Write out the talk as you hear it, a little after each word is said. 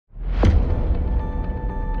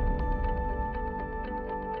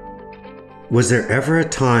Was there ever a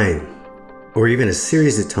time, or even a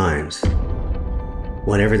series of times,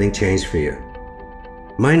 when everything changed for you?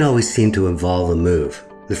 Mine always seemed to involve a move.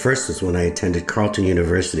 The first was when I attended Carleton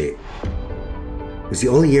University. It was the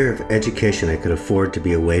only year of education I could afford to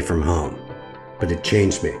be away from home, but it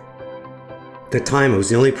changed me. At the time, I was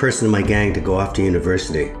the only person in my gang to go off to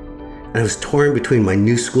university, and I was torn between my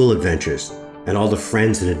new school adventures and all the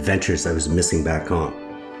friends and adventures I was missing back home.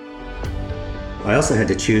 I also had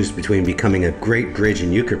to choose between becoming a great bridge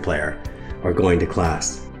and euchre player or going to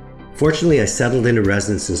class. Fortunately, I settled into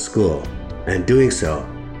residence in school, and in doing so,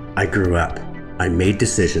 I grew up. I made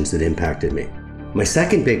decisions that impacted me. My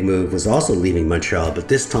second big move was also leaving Montreal, but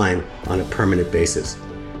this time on a permanent basis.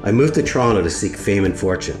 I moved to Toronto to seek fame and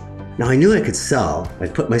fortune. Now, I knew I could sell.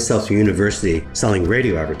 I'd put myself through university selling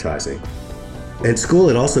radio advertising. In school,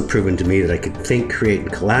 it also proven to me that I could think, create,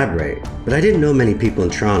 and collaborate, but I didn't know many people in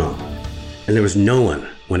Toronto. And there was no one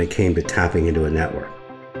when it came to tapping into a network.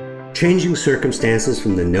 Changing circumstances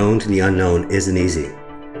from the known to the unknown isn't easy.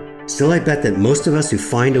 Still, I bet that most of us who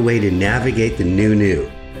find a way to navigate the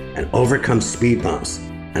new and overcome speed bumps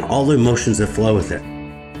and all the emotions that flow with it,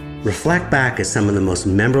 reflect back at some of the most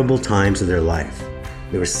memorable times of their life.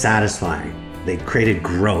 They were satisfying. They created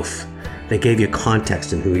growth. They gave you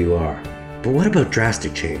context in who you are. But what about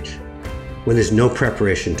drastic change? When there's no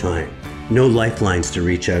preparation time, no lifelines to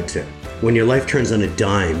reach out to, when your life turns on a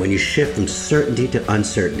dime, when you shift from certainty to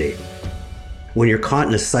uncertainty, when you're caught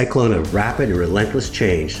in a cyclone of rapid and relentless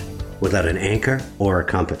change without an anchor or a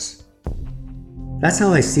compass. That's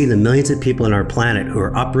how I see the millions of people on our planet who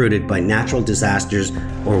are uprooted by natural disasters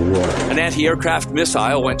or war. An anti-aircraft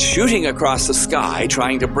missile went shooting across the sky,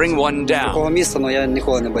 trying to bring one down.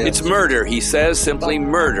 It's murder, he says, simply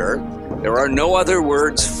murder. There are no other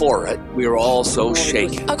words for it. We are all so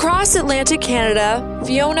shaken. Across Atlantic Canada,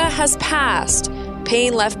 Fiona has passed.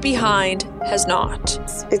 Pain left behind has not.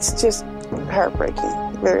 It's just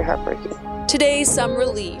heartbreaking, very heartbreaking. Today, some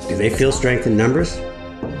relief. Do they feel strength in numbers?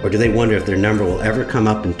 Or do they wonder if their number will ever come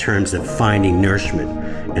up in terms of finding nourishment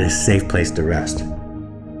and a safe place to rest?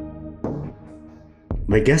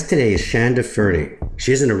 My guest today is Shanda Fernie.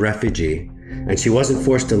 She isn't a refugee, and she wasn't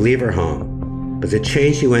forced to leave her home. But the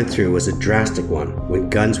change she went through was a drastic one when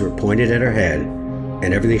guns were pointed at her head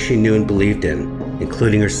and everything she knew and believed in,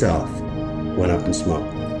 including herself, went up in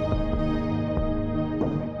smoke.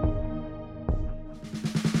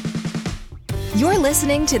 You're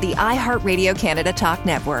listening to the iHeartRadio Canada Talk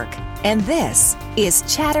Network, and this is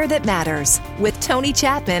Chatter That Matters with Tony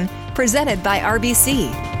Chapman, presented by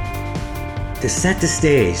RBC. To set the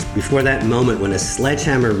stage before that moment when a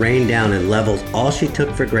sledgehammer rained down and leveled all she took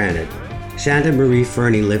for granted, Shanda Marie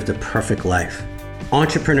Fernie lived a perfect life.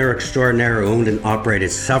 Entrepreneur extraordinaire who owned and operated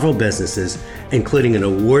several businesses, including an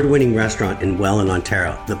award-winning restaurant in Welland,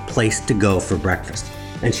 Ontario, the place to go for breakfast.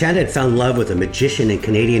 And Shanda had found love with a magician and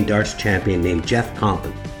Canadian darts champion named Jeff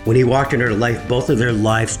Compton. When he walked into her life, both of their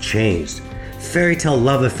lives changed. Fairy tale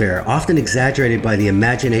love affair, often exaggerated by the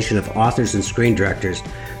imagination of authors and screen directors,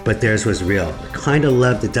 but theirs was real. The kind of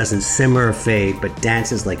love that doesn't simmer or fade, but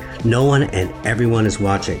dances like no one and everyone is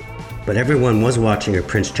watching. But everyone was watching her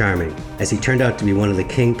Prince Charming, as he turned out to be one of the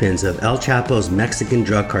kingpins of El Chapo's Mexican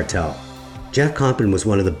drug cartel. Jeff Compton was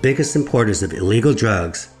one of the biggest importers of illegal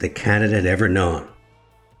drugs that Canada had ever known.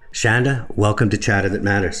 Shanda, welcome to Chatter That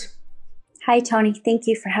Matters. Hi, Tony. Thank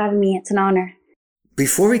you for having me. It's an honor.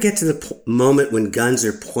 Before we get to the moment when guns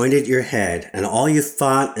are pointed at your head and all you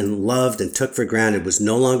thought and loved and took for granted was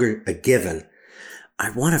no longer a given, I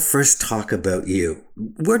want to first talk about you.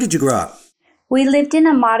 Where did you grow up? We lived in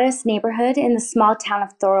a modest neighborhood in the small town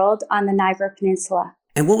of Thorold on the Niagara Peninsula.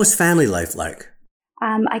 And what was family life like?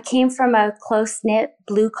 I came from a close-knit,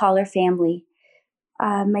 blue-collar family.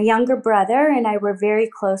 My younger brother and I were very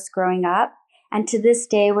close growing up, and to this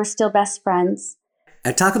day, we're still best friends.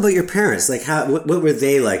 And talk about your parents. Like, what were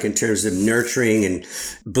they like in terms of nurturing and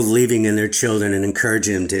believing in their children and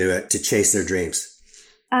encouraging them to chase their dreams?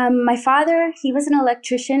 My father, he was an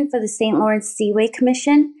electrician for the St. Lawrence Seaway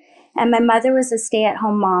Commission, and my mother was a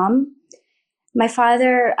stay-at-home mom. My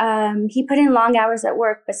father, he put in long hours at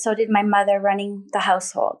work, but so did my mother running the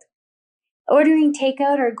household. Ordering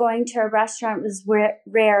takeout or going to a restaurant was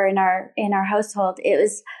rare in our household. It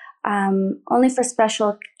was only for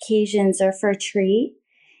special occasions or for a treat.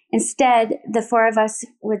 Instead, the four of us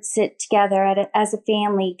would sit together as a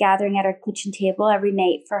family, gathering at our kitchen table every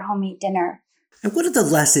night for homemade dinner. And what are the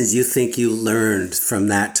lessons you think you learned from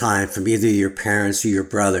that time, from either your parents or your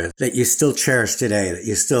brother, that you still cherish today, that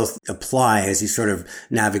you still apply as you sort of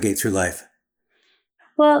navigate through life?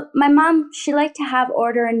 Well, my mom, she liked to have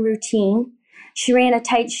order and routine. She ran a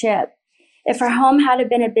tight ship. If her home had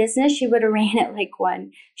been a business, she would have ran it like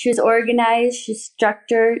one. She was organized, she's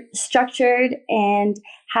structured, and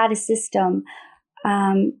had a system.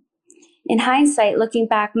 In hindsight, looking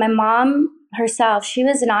back, my mom herself, she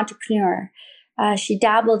was an entrepreneur. She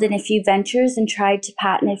dabbled in a few ventures and tried to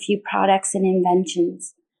patent a few products and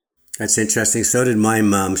inventions. That's interesting. So did my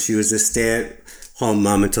mom. She was a stay-at-home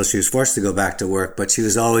mom until she was forced to go back to work, but she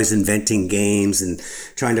was always inventing games and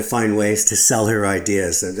trying to find ways to sell her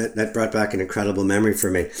ideas. And that brought back an incredible memory for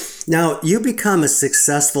me. Now, you become a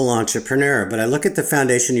successful entrepreneur, but I look at the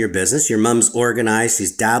foundation of your business. Your mom's organized.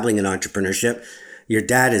 She's dabbling in entrepreneurship. Your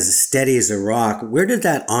dad is as steady as a rock. Where did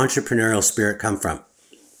that entrepreneurial spirit come from?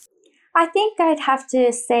 I think I'd have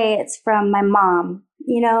to say it's from my mom.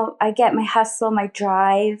 You know, I get my hustle, my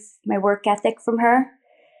drive, my work ethic from her.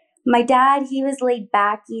 My dad, he was laid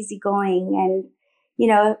back, easygoing. And, you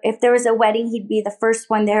know, if there was a wedding, he'd be the first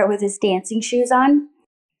one there with his dancing shoes on.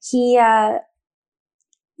 He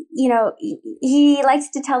likes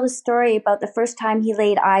to tell the story about the first time he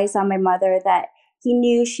laid eyes on my mother, that he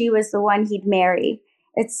knew she was the one he'd marry.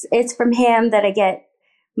 It's from him that I get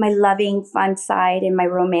my loving, fun side and my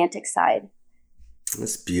romantic side.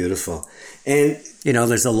 That's beautiful. And, you know,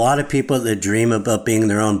 there's a lot of people that dream about being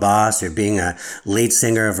their own boss or being a lead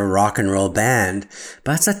singer of a rock and roll band,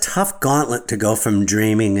 but it's a tough gauntlet to go from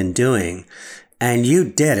dreaming and doing. And you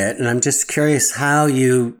did it. And I'm just curious where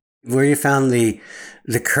you found the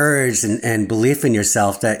courage and belief in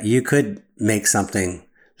yourself that you could make something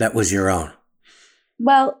that was your own.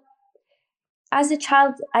 Well, as a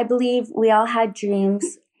child, I believe we all had dreams,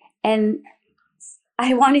 and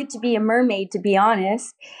I wanted to be a mermaid, to be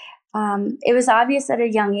honest. It was obvious at a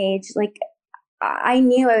young age. Like, I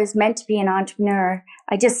knew I was meant to be an entrepreneur.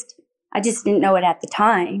 I just didn't know it at the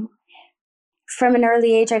time. From an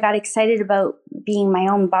early age, I got excited about being my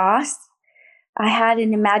own boss. I had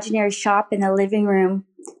an imaginary shop in the living room,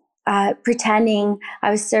 pretending I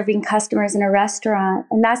was serving customers in a restaurant.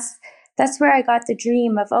 And that's where I got the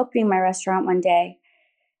dream of opening my restaurant one day.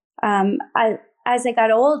 As I got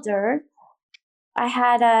older, I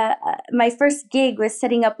had my first gig was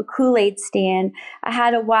setting up a Kool-Aid stand. I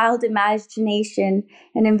had a wild imagination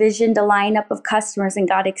and envisioned a lineup of customers and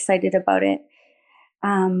got excited about it.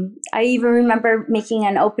 I even remember making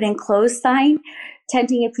an open and close sign,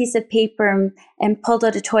 tenting a piece of paper, and pulled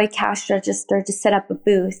out a toy cash register to set up a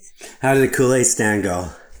booth. How did the Kool-Aid stand go?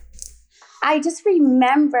 I just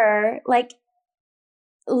remember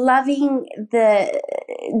loving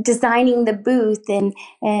designing the booth and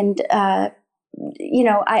I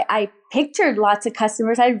pictured lots of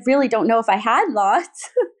customers. I really don't know if I had lots.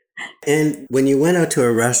 And when you went out to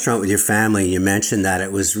a restaurant with your family, you mentioned that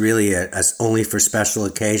it was really only for special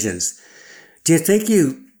occasions. Do you think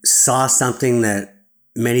you saw something that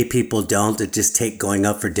many people don't, that just take going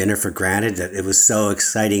out for dinner for granted, that it was so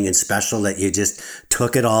exciting and special that you just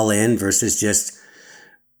took it all in versus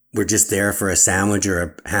we're just there for a sandwich or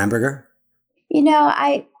a hamburger? You know,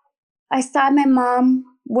 I saw my mom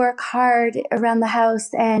work hard around the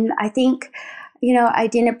house, and I think, you know, I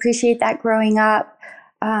didn't appreciate that growing up,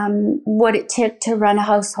 what it took to run a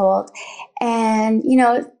household. And, you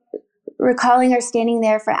know, recalling her standing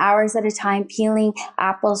there for hours at a time, peeling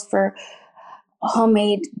apples for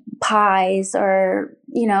homemade pies, or,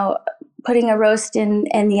 you know, putting a roast in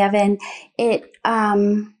the oven. It's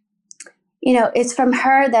from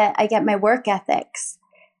her that I get my work ethics.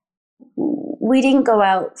 We didn't go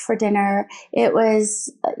out for dinner. It was,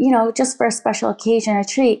 just for a special occasion, a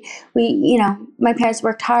treat. My parents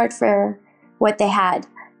worked hard for what they had.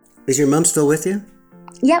 Is your mom still with you?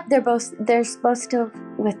 Yep, they're both still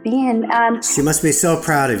with me, and she must be so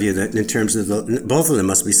proud of you that in terms of both of them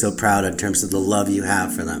must be so proud in terms of the love you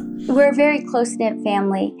have for them. We're a very close-knit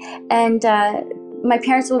family, and my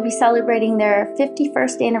parents will be celebrating their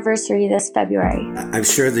 51st anniversary this February. I'm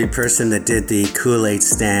sure the person that did the Kool-Aid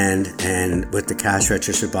stand and with the cash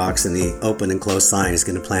register box and the open and closed sign is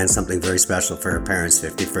going to plan something very special for her parents'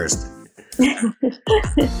 51st.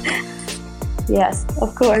 Yes,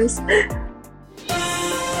 of course.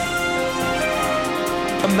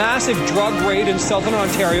 A massive drug raid in southern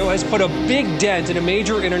Ontario has put a big dent in a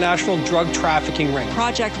major international drug trafficking ring.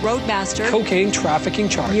 Project Roadmaster. Cocaine trafficking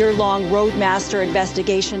charge. Year-long Roadmaster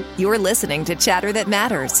investigation. You're listening to Chatter That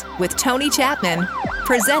Matters with Tony Chapman,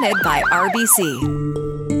 presented by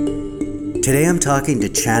RBC. Today I'm talking to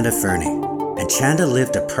Chanda Fernie, and Chanda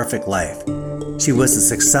lived a perfect life. She was a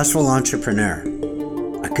successful entrepreneur,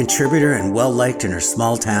 a contributor and well-liked in her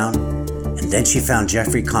small town, and then she found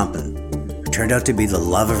Jeffrey Compton, turned out to be the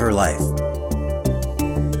love of her life.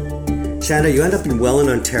 Chanda, you end up in Welland,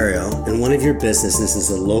 Ontario, and one of your businesses is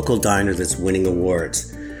a local diner that's winning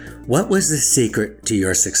awards. What was the secret to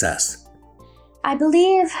your success? I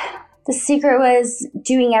believe the secret was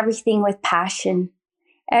doing everything with passion.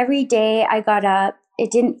 Every day I got up,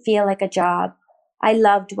 it didn't feel like a job. I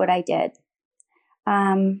loved what I did.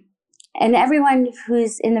 And everyone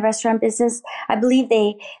who's in the restaurant business, I believe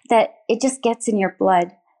that it just gets in your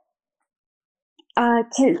blood.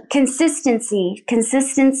 Consistency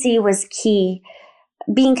was key.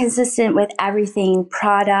 Being consistent with everything,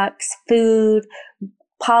 products, food,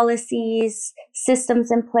 policies,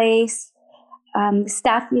 systems in place. The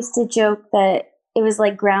staff used to joke that it was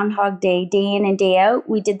like Groundhog Day, day in and day out.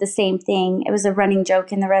 We did the same thing. It was a running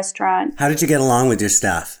joke in the restaurant. How did you get along with your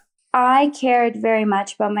staff? I cared very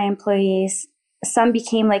much about my employees. Some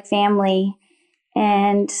became like family,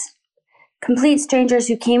 and complete strangers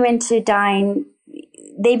who came in to dine,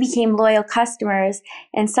 they became loyal customers,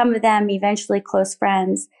 and some of them eventually close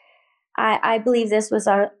friends. I believe this was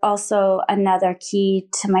also another key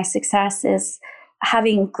to my success, is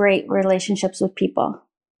having great relationships with people.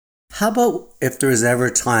 How about if there was ever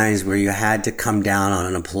times where you had to come down on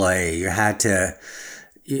an employee, you had to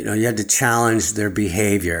challenge their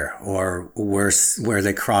behavior, or worse, where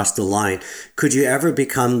they crossed the line? Could you ever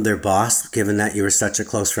become their boss, given that you were such a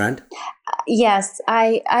close friend? Yes,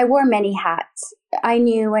 I wore many hats. I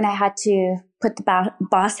knew when I had to put the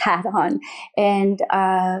boss hat on, and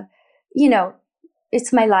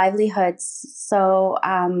it's my livelihood. So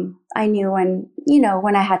I knew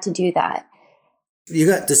when I had to do that. You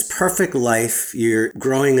got this perfect life. You're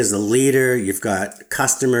growing as a leader. You've got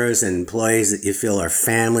customers and employees that you feel are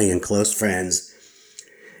family and close friends.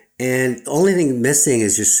 And the only thing missing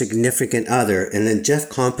is your significant other. And then Jeff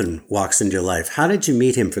Compton walks into your life. How did you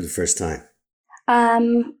meet him for the first time?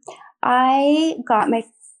 I got my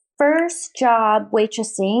first job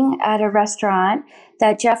waitressing at a restaurant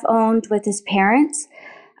that Jeff owned with his parents.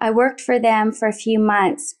 I worked for them for a few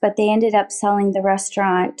months, but they ended up selling the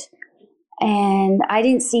restaurant. And I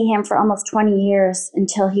didn't see him for almost 20 years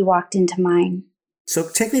until he walked into mine. So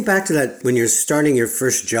take me back to that, when you're starting your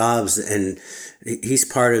first jobs and he's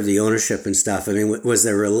part of the ownership and stuff. I mean, was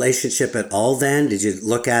there a relationship at all then? Did you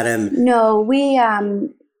look at him? No,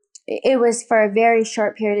 it was for a very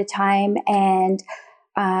short period of time. And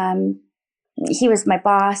he was my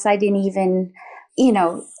boss. I didn't even,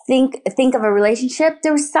 think of a relationship.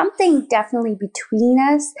 There was something definitely between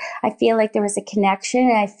us. I feel like there was a connection,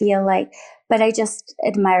 and but I just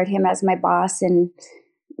admired him as my boss, and,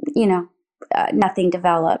 nothing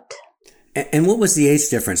developed. And what was the age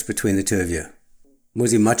difference between the two of you?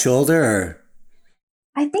 Was he much older, or?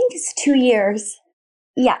 I think it's 2 years.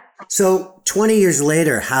 Yeah. So 20 years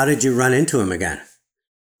later, how did you run into him again?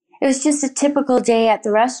 It was just a typical day at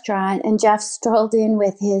the restaurant, and Jeff strolled in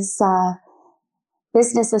with his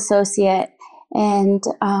business associate, and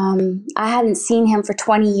I hadn't seen him for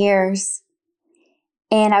 20 years.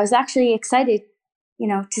 And I was actually excited,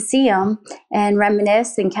 to see him and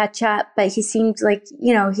reminisce and catch up, but he seemed like,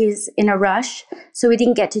 he's in a rush, so we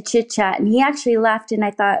didn't get to chit chat, and he actually left, and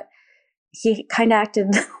I thought he kind of acted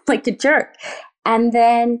like a jerk. And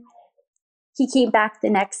then he came back the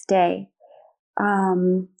next day,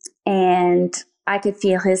 and I could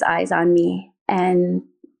feel his eyes on me, and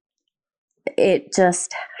it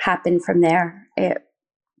just happened from there. It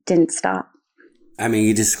didn't stop. I mean,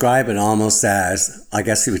 you describe it almost as, I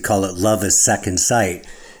guess you would call it love at second sight.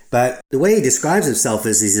 But the way he describes himself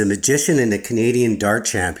is he's a magician and a Canadian dart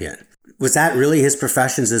champion. Was that really his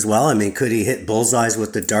professions as well? I mean, could he hit bullseyes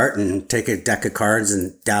with the dart and take a deck of cards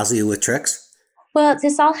and dazzle you with tricks? Well,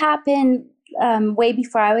 this all happened way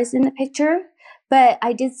before I was in the picture, but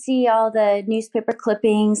I did see all the newspaper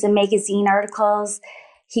clippings and magazine articles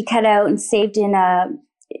he cut out and saved in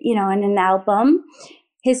in an album.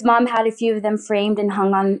 His mom had a few of them framed and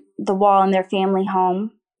hung on the wall in their family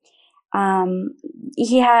home.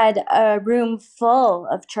 He had a room full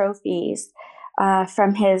of trophies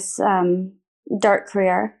from his dart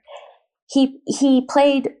career. He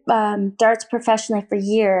played darts professionally for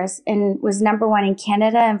years and was number 1 in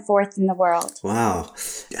Canada and 4th in the world. Wow.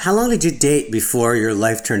 How long did you date before your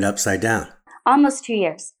life turned upside down? Almost 2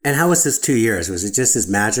 years. And how was this 2 years? Was it just as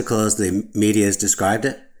magical as the media has described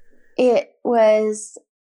it? It was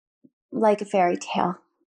like a fairy tale.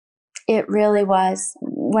 It really was.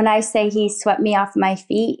 When I say he swept me off my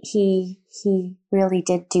feet, he really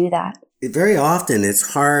did do that. Very often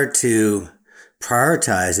it's hard to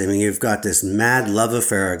prioritize. I mean, you've got this mad love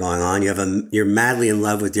affair going on. You're madly in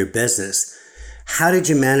love with your business. How did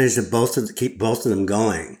you manage to keep both of them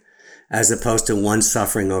going, as opposed to one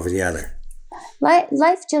suffering over the other?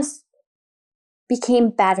 Life just became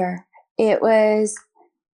better. It was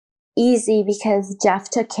easy because Jeff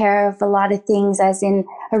took care of a lot of things, as in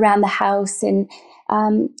around the house. And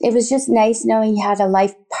it was just nice knowing you had a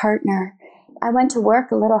life partner. I went to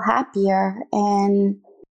work a little happier, and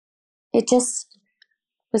it just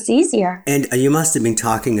was easier. And you must have been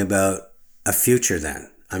talking about a future then.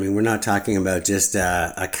 I mean, we're not talking about just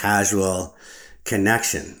a casual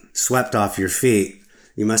connection swept off your feet.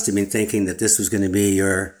 You must have been thinking that this was going to be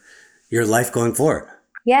your life going forward.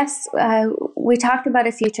 Yes, we talked about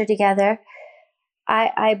a future together.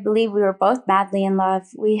 I believe we were both madly in love.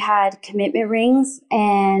 We had commitment rings,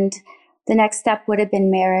 and the next step would have been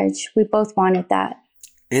marriage. We both wanted that.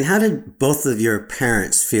 And how did both of your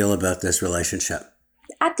parents feel about this relationship?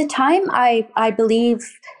 At the time, I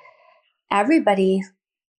believe everybody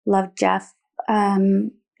loved Jeff.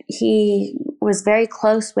 He was very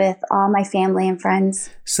close with all my family and friends.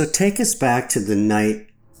 So take us back to the night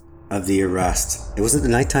of the arrest. Was it the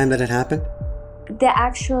nighttime that it happened? The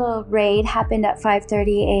actual raid happened at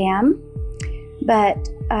 5:30 a.m., but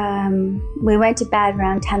we went to bed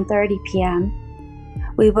around 10:30 p.m.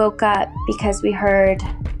 We woke up because we heard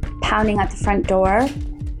pounding at the front door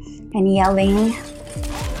and yelling,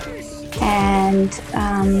 and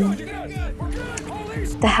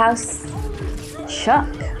the house shook.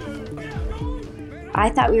 I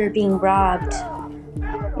thought we were being robbed.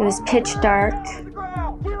 It was pitch dark,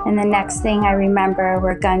 and the next thing I remember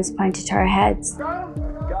were guns pointed to our heads.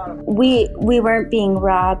 We weren't being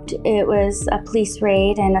robbed. It was a police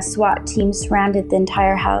raid, and a SWAT team surrounded the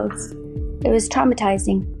entire house. It was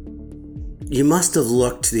traumatizing. You must have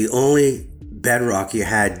looked to the only bedrock you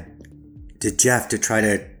had to Jeff to try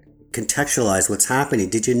to contextualize what's happening.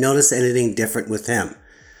 Did you notice anything different with him?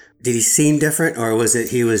 Did he seem different, or was it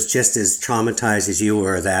he was just as traumatized as you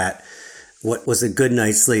were, that what was a good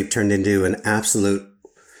night's sleep turned into an absolute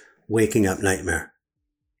waking up nightmare?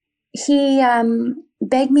 He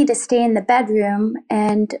begged me to stay in the bedroom,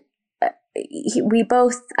 and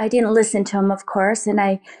I didn't listen to him, of course, and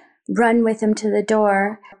I run with him to the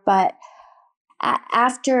door. But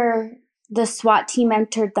after the SWAT team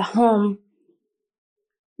entered the home,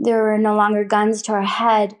 there were no longer guns to our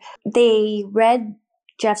head. They read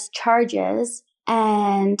Jeff's charges,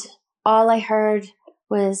 and all I heard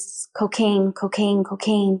was cocaine, cocaine,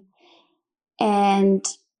 cocaine. And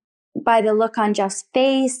by the look on Jeff's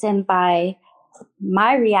face and by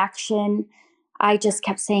my reaction, I just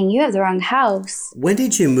kept saying, "You have the wrong house." When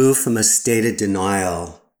did you move from a state of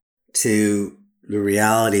denial to the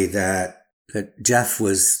reality that Jeff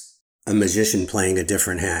was a magician playing a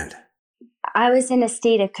different hand? I was in a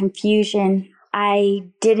state of confusion. I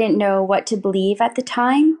didn't know what to believe at the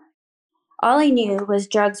time. All I knew was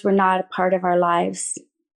drugs were not a part of our lives.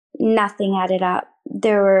 Nothing added up.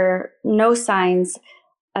 There were no signs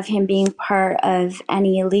of him being part of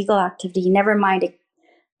any illegal activity, never mind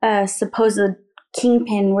a supposed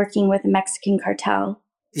kingpin working with a Mexican cartel.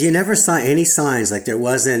 You never saw any signs, like there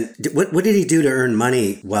wasn't... What did he do to earn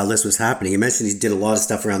money while this was happening? You mentioned he did a lot of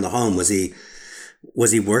stuff around the home. Was he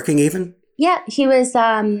working even? Yeah, he was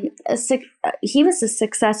a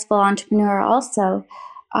successful entrepreneur also.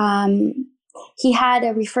 He had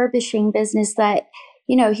a refurbishing business that,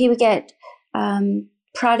 he would get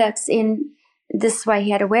products in. This is why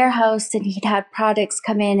he had a warehouse, and he'd have products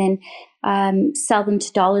come in and sell them to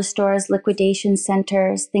dollar stores, liquidation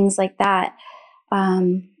centers, things like that.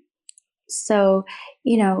 So,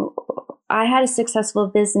 I had a successful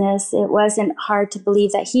business. It wasn't hard to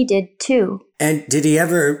believe that he did too. And did he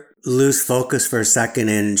ever lose focus for a second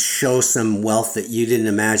and show some wealth that you didn't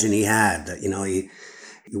imagine he had? That, you're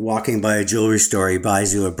walking by a jewelry store, he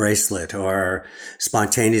buys you a bracelet, or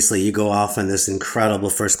spontaneously you go off on this incredible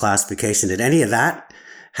first class vacation. Did any of that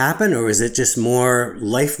happen, or was it just more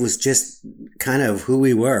life was just kind of who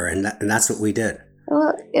we were, and that's what we did?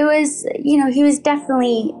 Well, it was, he was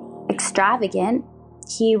definitely extravagant.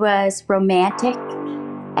 He was romantic,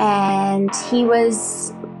 and he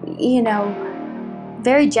was,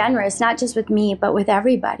 very generous, not just with me, but with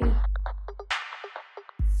everybody.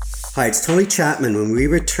 Hi, it's Tony Chapman. When we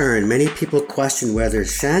return, many people question whether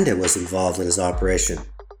Shanda was involved in his operation.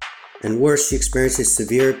 And worse, she experiences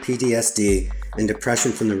severe PTSD and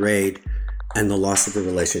depression from the raid and the loss of the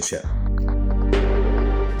relationship.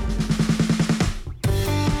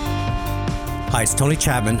 Hi, it's Tony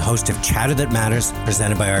Chapman, host of Chatter That Matters,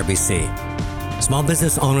 presented by RBC. Small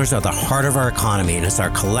business owners are the heart of our economy, and it's our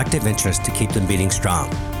collective interest to keep them beating strong.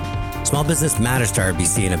 Small business matters to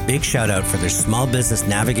RBC, and a big shout out for their Small Business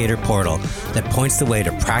Navigator portal that points the way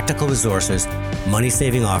to practical resources,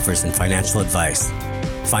 money-saving offers, and financial advice.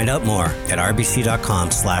 Find out more at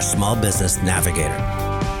rbc.com/smallbusinessnavigator.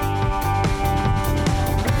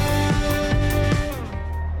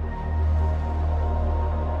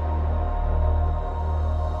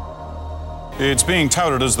 It's being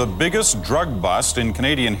touted as the biggest drug bust in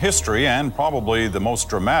Canadian history and probably the most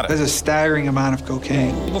dramatic. There's a staggering amount of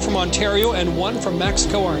cocaine. People from Ontario and one from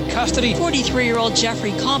Mexico are in custody. 43-year-old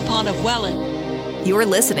Jeffrey Compton of Welland. You're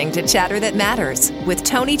listening to Chatter That Matters with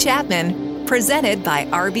Tony Chapman, presented by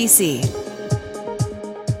RBC.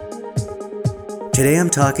 Today I'm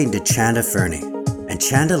talking to Chanda Fernie, and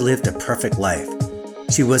Chanda lived a perfect life.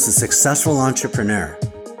 She was a successful entrepreneur,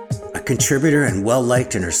 a contributor and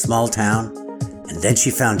well-liked in her small town, and then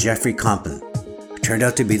she found Jeffrey Compton, who turned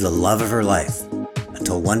out to be the love of her life.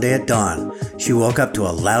 Until one day at dawn, she woke up to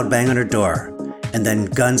a loud bang on her door, and then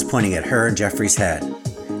guns pointing at her and Jeffrey's head.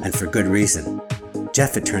 And for good reason.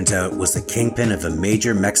 Jeff, it turns out, was the kingpin of a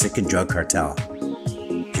major Mexican drug cartel.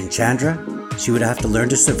 And Chandra, she would have to learn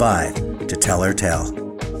to survive to tell her tale.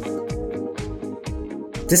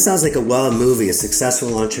 This sounds like a wild movie. A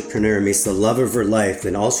successful entrepreneur meets the love of her life,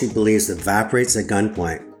 and all she believes evaporates at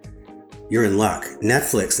gunpoint. You're in luck.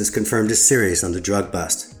 Netflix has confirmed a series on the drug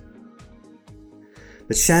bust.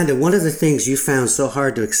 But Chanda, one of the things you found so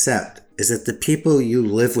hard to accept is that the people you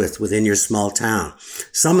live with within your small town,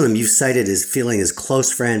 some of them you've cited as feeling as close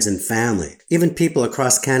friends and family, even people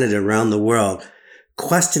across Canada and around the world,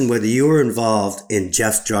 question whether you were involved in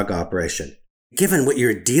Jeff's drug operation. Given what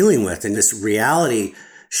you're dealing with and this reality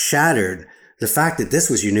shattered, the fact that this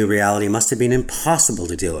was your new reality must have been impossible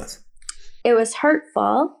to deal with. It was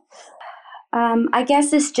hurtful. I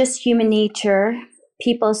guess it's just human nature.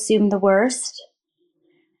 People assume the worst.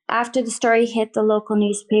 After the story hit the local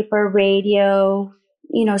newspaper, radio,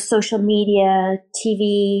 social media,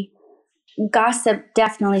 TV, gossip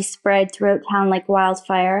definitely spread throughout town like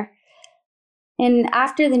wildfire. And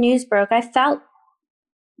after the news broke, I felt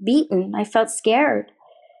beaten. I felt scared.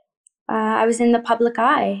 I was in the public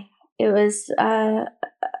eye. It was a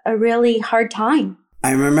really hard time.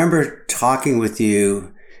 I remember talking with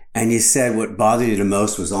you, and you said what bothered you the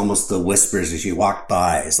most was almost the whispers as you walked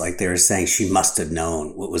by. It's like they were saying she must have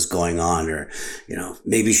known what was going on, or,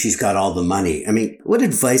 maybe she's got all the money. I mean, what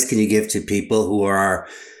advice can you give to people who are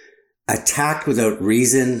attacked without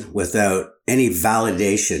reason, without any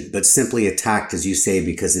validation, but simply attacked, as you say,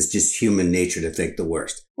 because it's just human nature to think the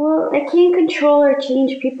worst? Well, I can't control or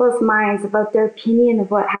change people's minds about their opinion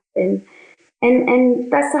of what happened.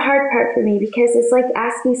 And that's the hard part for me, because it's like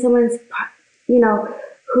asking someone's,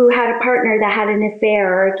 who had a partner that had an affair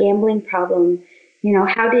or a gambling problem,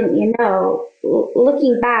 how didn't you know?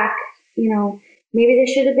 Looking back, maybe there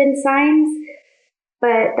should have been signs,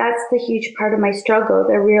 but that's the huge part of my struggle.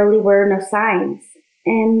 There really were no signs.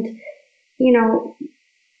 And,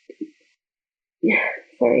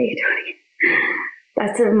 sorry, Tony.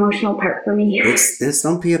 That's an emotional part for me. It's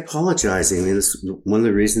don't be apologizing. I mean, it's one of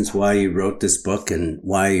the reasons why you wrote this book and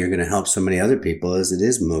why you're going to help so many other people is it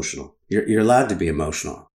is emotional. You're allowed to be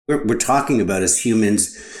emotional. We're talking about as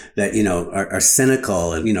humans that, are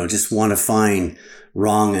cynical and, just want to find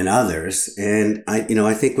wrong in others. And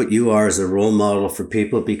I think what you are is a role model for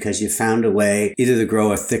people because you found a way either to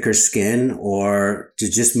grow a thicker skin or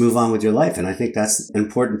to just move on with your life. And I think that's an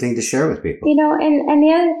important thing to share with people. And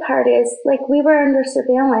the other part is, like, we were under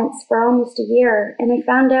surveillance for almost a year, and I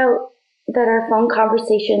found out that our phone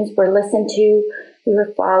conversations were listened to, we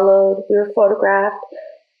were followed, we were photographed.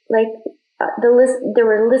 Like, there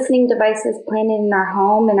were listening devices planted in our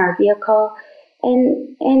home, in our vehicle.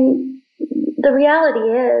 And the reality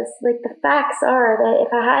is, like, the facts are that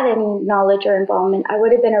if I had any knowledge or involvement, I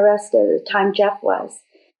would have been arrested at the time Jeff was.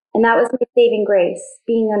 And that was my saving grace,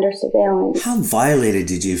 being under surveillance. How violated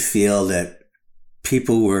did you feel that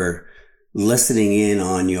people were listening in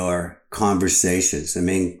on your conversations? I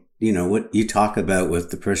mean, what you talk about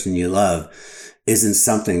with the person you love isn't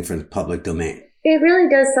something for the public domain. It really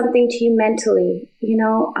does something to you mentally,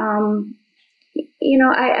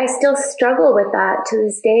 I still struggle with that to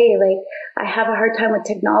this day. Like, I have a hard time with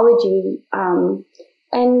technology, and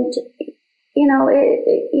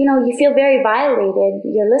you feel very violated.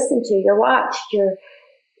 You're listened to, you're watched.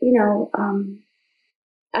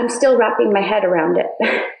 I'm still wrapping my head around it.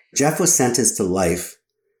 Jeff was sentenced to life.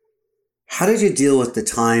 How did you deal with the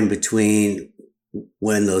time between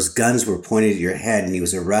when those guns were pointed at your head and he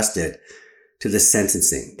was arrested to the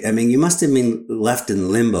sentencing? I mean, you must have been left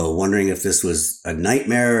in limbo, wondering if this was a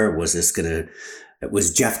nightmare.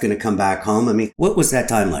 Was Jeff going to come back home? I mean, what was that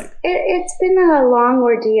time like? It's been a long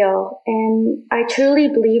ordeal, and I truly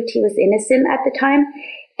believed he was innocent at the time,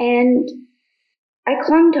 and I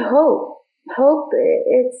clung to hope. Hope,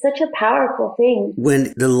 it's such a powerful thing.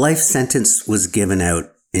 When the life sentence was given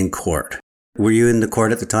out in court, were you in the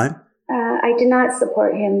court at the time? I did not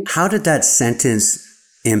support him. How did that sentence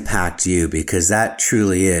impact you? Because that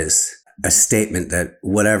truly is a statement that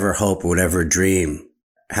whatever hope, whatever dream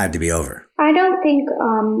had to be over? I don't think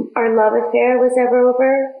our love affair was ever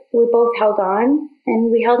over. We both held on,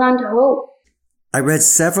 and we held on to hope. I read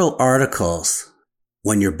several articles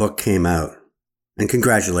when your book came out. And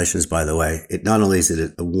congratulations, by the way. It not only is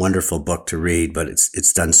it a wonderful book to read, but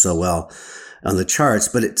it's done so well on the charts.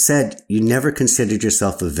 But it said you never considered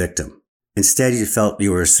yourself a victim. Instead, you felt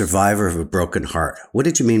you were a survivor of a broken heart. What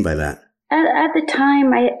did you mean by that? At the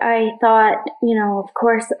time, I thought, of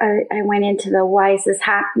course, I went into the why is this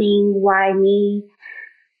happening? Why me?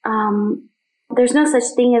 There's no such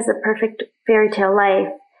thing as a perfect fairy tale life.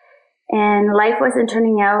 And life wasn't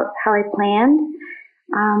turning out how I planned.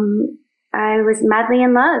 I was madly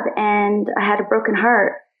in love and I had a broken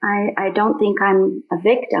heart. I don't think I'm a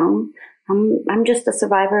victim. I'm just a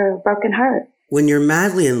survivor of a broken heart. When you're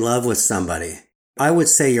madly in love with somebody, I would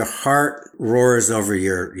say your heart roars over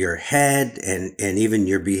your head and even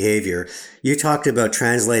your behavior. You talked about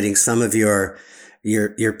translating some of your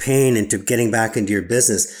pain into getting back into your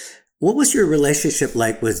business. What was your relationship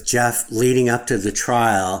like with Jeff leading up to the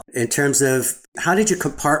trial in terms of how did you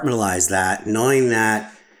compartmentalize that, knowing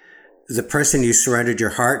that the person you surrendered your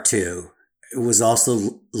heart to was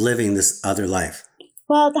also living this other life?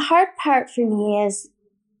 Well, the hard part for me is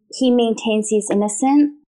he maintains he's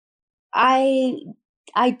innocent. I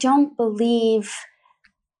don't know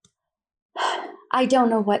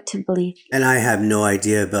what to believe. And I have no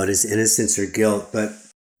idea about his innocence or guilt, but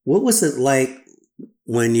what was it like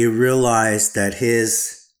when you realized that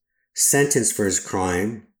his sentence for his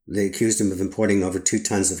crime, they accused him of importing over 2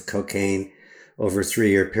 tons of cocaine over a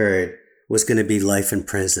 3-year period, was going to be life in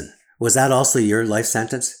prison? Was that also your life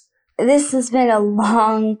sentence? This has been a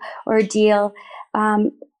long ordeal.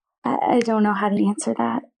 I don't know how to answer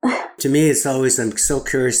that. To me, it's always, I'm so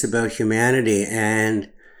curious about humanity and,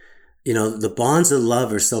 the bonds of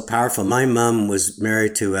love are so powerful. My mom was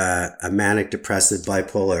married to a manic depressive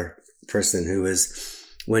bipolar person who was,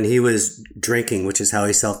 when he was drinking, which is how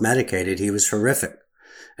he self-medicated, he was horrific.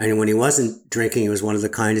 And when he wasn't drinking, he was one of the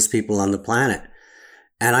kindest people on the planet.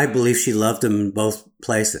 And I believe she loved him in both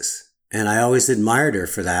places. And I always admired her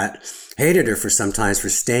for that. Hated her for sometimes for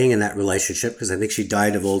staying in that relationship because I think she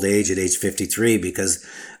died of old age at age 53 because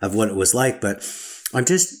of what it was like. But I'm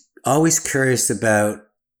just always curious about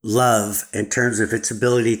love in terms of its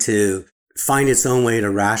ability to find its own way to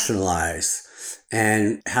rationalize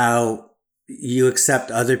and how you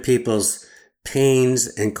accept other people's pains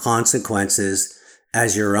and consequences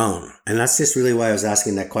as your own. And that's just really why I was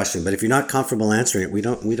asking that question. But if you're not comfortable answering it, we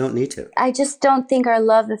don't need to. I just don't think our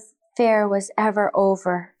love affair was ever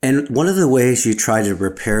over. And one of the ways you tried to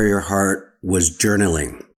repair your heart was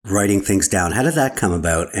journaling, writing things down. How did that come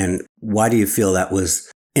about? And why do you feel that was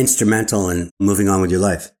instrumental in moving on with your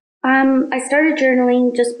life? I started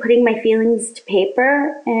journaling, just putting my feelings to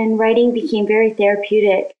paper, and writing became very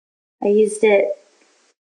therapeutic. I used it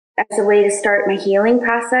as a way to start my healing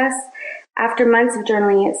process. After months of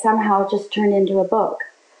journaling, it somehow just turned into a book.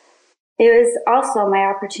 It was also my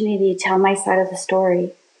opportunity to tell my side of the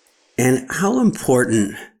story. And how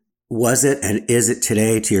important was it and is it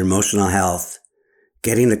today to your emotional health,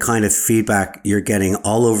 getting the kind of feedback you're getting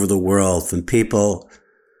all over the world from people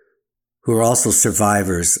who are also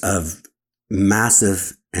survivors of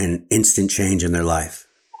massive and instant change in their life?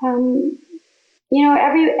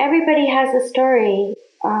 Everybody has a story.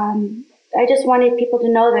 I just wanted people to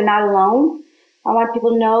know they're not alone. I want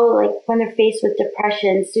people to know, when they're faced with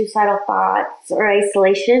depression, suicidal thoughts, or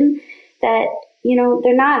isolation, that,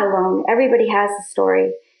 they're not alone. Everybody has a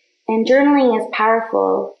story. And journaling is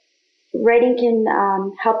powerful. Writing can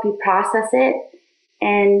help you process it,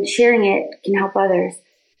 and sharing it can help others.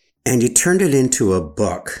 And you turned it into a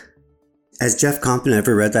book. Has Jeff Compton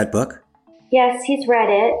ever read that book? Yes, he's read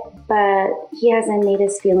it, but he hasn't made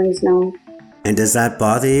his feelings known. And does that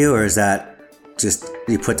bother you, or is that just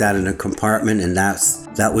you put that in a compartment and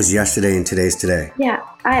that was yesterday and today's today? Yeah,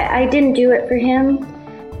 I didn't do it for him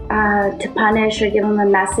to punish or give him a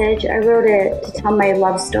message. I wrote it to tell my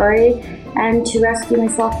love story and to rescue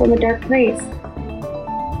myself from a dark place.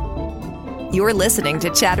 You're listening to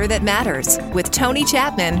Chatter That Matters with Tony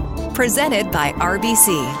Chapman, presented by RBC.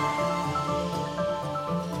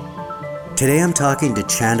 Today I'm talking to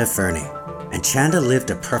Chanda Fernie, and Chanda lived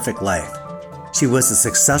a perfect life. She was a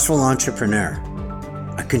successful entrepreneur,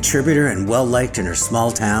 a contributor and well-liked in her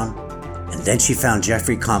small town, and then she found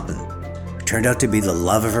Jeffrey Compton, who turned out to be the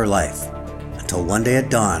love of her life. Until one day at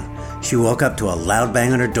dawn, she woke up to a loud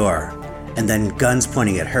bang on her door, and then guns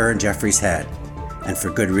pointing at her and Jeffrey's head. And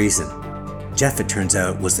for good reason. Jeff, it turns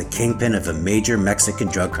out, was the kingpin of a major Mexican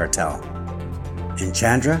drug cartel. And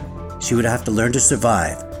Chandra, she would have to learn to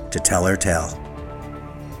survive to tell her tale.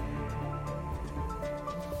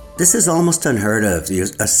 This is almost unheard of.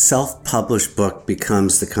 A self-published book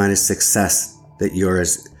becomes the kind of success that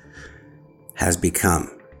yours has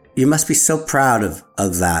become. You must be so proud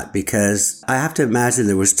of that, because I have to imagine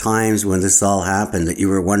there was times when this all happened that you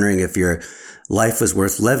were wondering if your life was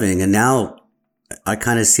worth living. And now I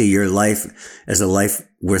kind of see your life as a life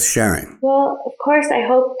worth sharing. Well, of course, I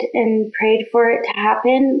hoped and prayed for it to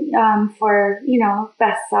happen for,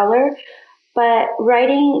 bestseller. But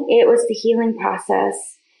writing, it was the healing process.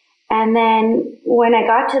 And then when I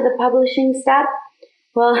got to the publishing step,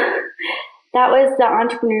 well, that was the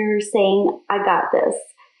entrepreneur saying, I got this.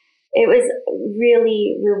 It was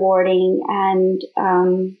really rewarding, and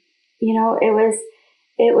it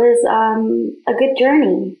was a good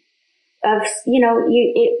journey of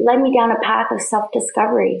it led me down a path of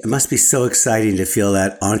self-discovery. It must be so exciting to feel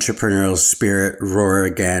that entrepreneurial spirit roar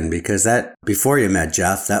again, because that before you met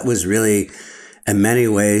Jeff, that was really in many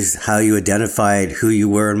ways how you identified who you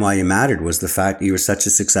were and why you mattered, was the fact that you were such a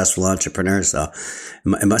successful entrepreneur. So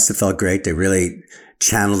it must have felt great to really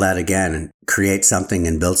channel that again and create something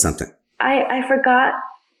and build something. I forgot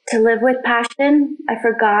to live with passion. I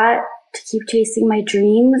forgot to keep chasing my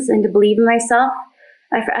dreams and to believe in myself.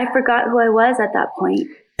 I forgot who I was at that point.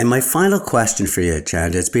 And my final question for you,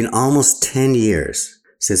 Chanda, it's been almost 10 years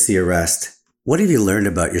since the arrest. What have you learned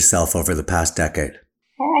about yourself over the past decade?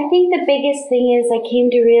 I think the biggest thing is I came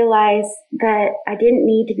to realize that I didn't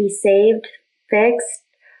need to be saved, fixed,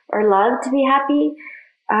 or loved to be happy.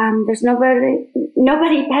 There's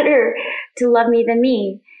nobody better to love me than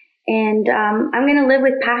me. And I'm going to live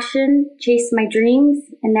with passion, chase my dreams,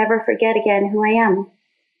 and never forget again who I am.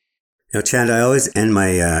 Chanda, I always end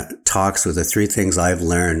my talks with the 3 things I've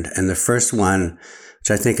learned. And the first one,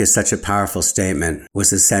 which I think is such a powerful statement, was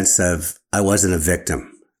the sense of I wasn't a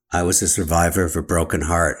victim. I was a survivor of a broken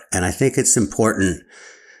heart. And I think it's important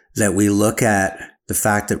that we look at the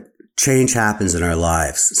fact that change happens in our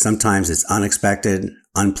lives. Sometimes it's unexpected,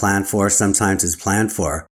 unplanned for, sometimes it's planned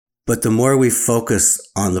for. But the more we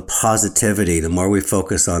focus on the positivity, the more we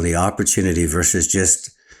focus on the opportunity versus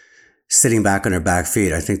just sitting back on our back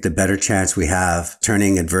feet, I think the better chance we have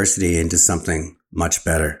turning adversity into something much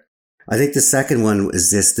better. I think the second one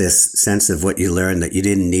is this sense of what you learned, that you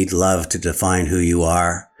didn't need love to define who you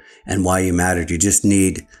are and why you mattered. You just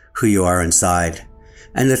need who you are inside.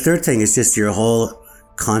 And the third thing is just your whole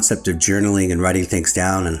concept of journaling and writing things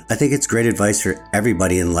down. And I think it's great advice for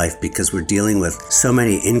everybody in life, because we're dealing with so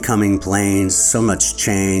many incoming planes, so much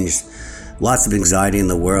change, lots of anxiety in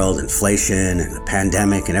the world, inflation and the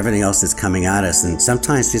pandemic and everything else that's coming at us. And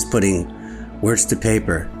sometimes just putting words to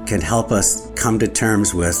paper can help us come to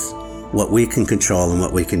terms with what we can control and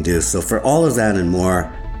what we can do. So for all of that and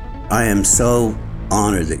more, I am so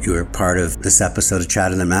honored that you are part of this episode of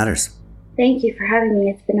Chatter That Matters. Thank you for having me.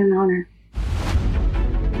 It's been an honor.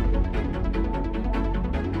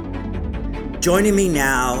 Joining me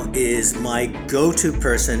now is my go-to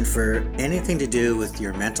person for anything to do with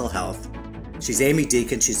your mental health. She's Amy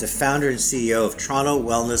Deacon. She's the founder and CEO of Toronto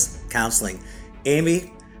Wellness Counseling.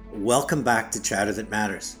 Amy, welcome back to Chatter That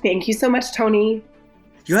Matters. Thank you so much, Tony.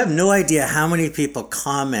 You have no idea how many people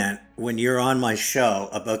comment when you're on my show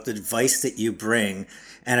about the advice that you bring.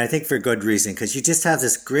 And I think for good reason, because you just have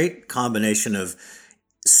this great combination of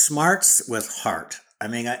smarts with heart. I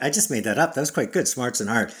mean, I just made that up. That was quite good, smarts and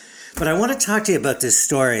heart. But I want to talk to you about this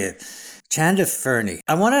story. Chanda Fernie,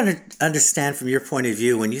 I want to understand from your point of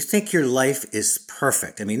view, when you think your life is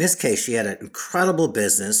perfect. I mean, in this case, she had an incredible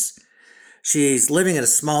business. She's living in a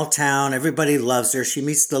small town. Everybody loves her. She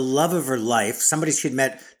meets the love of her life, somebody she'd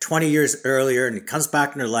met 20 years earlier, and he comes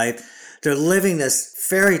back in her life. They're living this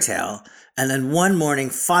fairy tale. And then one morning,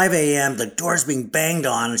 5 a.m., the door's being banged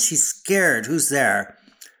on, and she's scared. Who's there?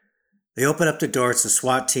 They open up the door. It's a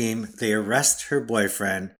SWAT team. They arrest her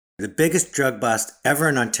boyfriend. The biggest drug bust ever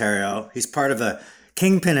in Ontario. He's part of a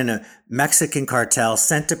kingpin in a Mexican cartel,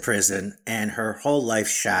 sent to prison, and her whole life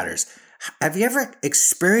shatters. Have you ever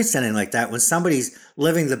experienced anything like that, when somebody's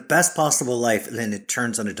living the best possible life and then it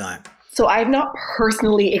turns on a dime? So I've not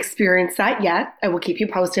personally experienced that yet. I will keep you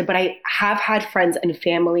posted, but I have had friends and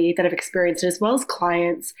family that have experienced it, as well as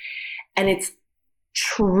clients. And it's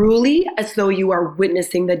truly as though you are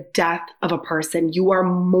witnessing the death of a person. You are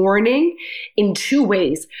mourning in 2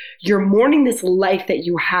 ways. You're mourning this life that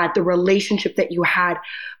you had, the relationship that you had,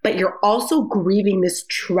 but you're also grieving this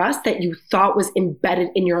trust that you thought was embedded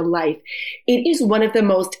in your life. It is one of the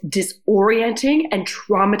most disorienting and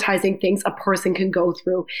traumatizing things a person can go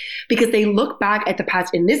through, because they look back at the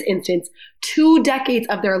past, in this instance, 2 decades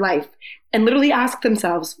of their life, and literally ask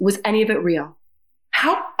themselves, was any of it real?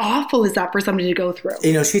 how awful is that for somebody to go through?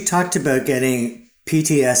 You know, she talked about getting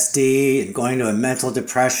PTSD and going to a mental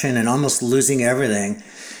depression and almost losing everything.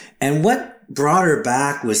 And what brought her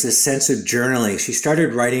back was this sense of journaling. She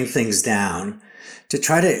started writing things down to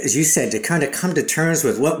try to, as you said, to kind of come to terms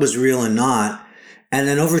with what was real and not. And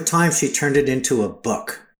then over time, she turned it into a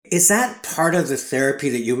book. Is that part of the therapy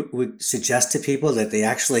that you would suggest to people, that they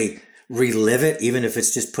actually relive it, even if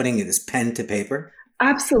it's just putting this pen to paper?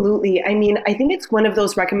 Absolutely. I mean, I think it's one of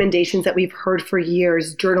those recommendations that we've heard for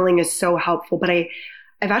years. Journaling is so helpful, but I've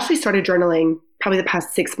actually started journaling probably the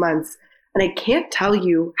past 6 months, and I can't tell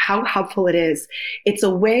you how helpful it is. It's a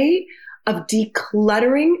way of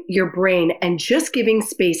decluttering your brain and just giving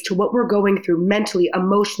space to what we're going through mentally,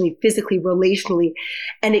 emotionally, physically, relationally.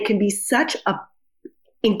 And it can be such a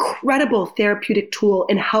incredible therapeutic tool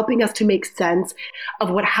in helping us to make sense of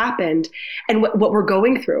what happened and what we're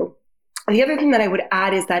going through. And the other thing that I would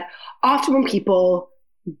add is that often when people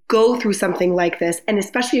go through something like this, and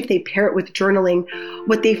especially if they pair it with journaling,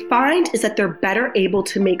 what they find is that they're better able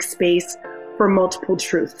to make space for multiple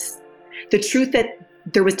truths. The truth that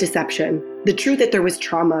there was deception, the truth that there was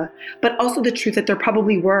trauma, but also the truth that there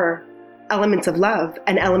probably were elements of love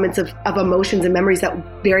and elements of emotions and memories that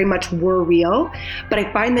very much were real. But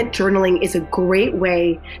I find that journaling is a great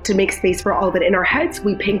way to make space for all of it. In our heads,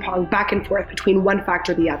 we ping pong back and forth between one fact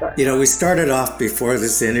or the other. You know, we started off before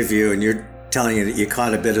this interview and you're telling you that you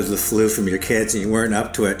caught a bit of the flu from your kids and you weren't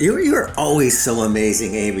up to it. You're always so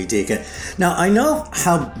amazing, Amy Deacon. Now, I know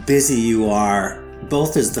how busy you are,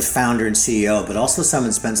 both as the founder and CEO, but also someone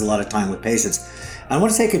who spends a lot of time with patients. I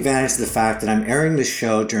want to take advantage of the fact that I'm airing this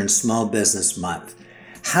show during Small Business Month.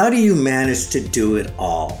 How do you manage to do it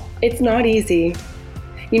all? It's not easy.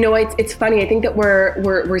 You know, it's funny. I think that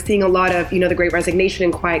we're seeing a lot of, the great resignation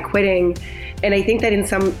and quiet quitting. And I think that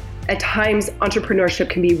at times, entrepreneurship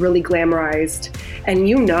can be really glamorized. And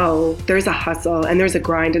there's a hustle and there's a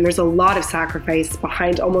grind and there's a lot of sacrifice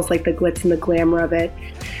behind almost like the glitz and the glamour of it.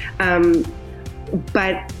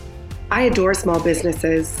 But I adore small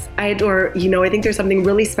businesses. I think there's something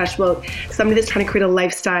really special about somebody that's trying to create a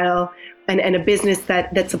lifestyle and a business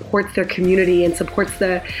that supports their community and supports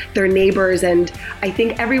their neighbors. And I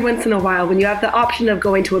think every once in a while, when you have the option of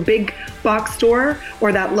going to a big box store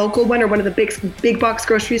or that local one or one of the big box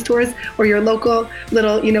grocery stores or your local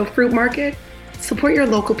little, fruit market, support your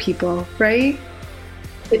local people, right?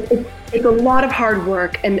 It's a lot of hard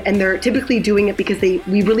work, and they're typically doing it because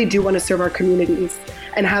we really do want to serve our communities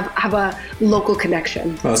and have a local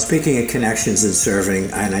connection. Well, speaking of connections and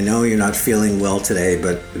serving, and I know you're not feeling well today,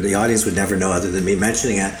 but the audience would never know other than me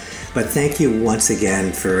mentioning it. But thank you once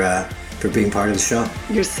again for being part of the show.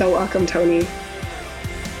 You're so welcome, Tony.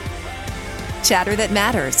 Chatter That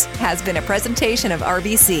Matters has been a presentation of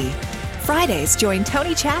RBC. Fridays, join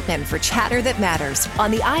Tony Chapman for Chatter That Matters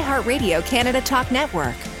on the iHeartRadio Canada Talk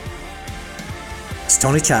Network. It's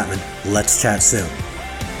Tony Chapman. Let's chat soon.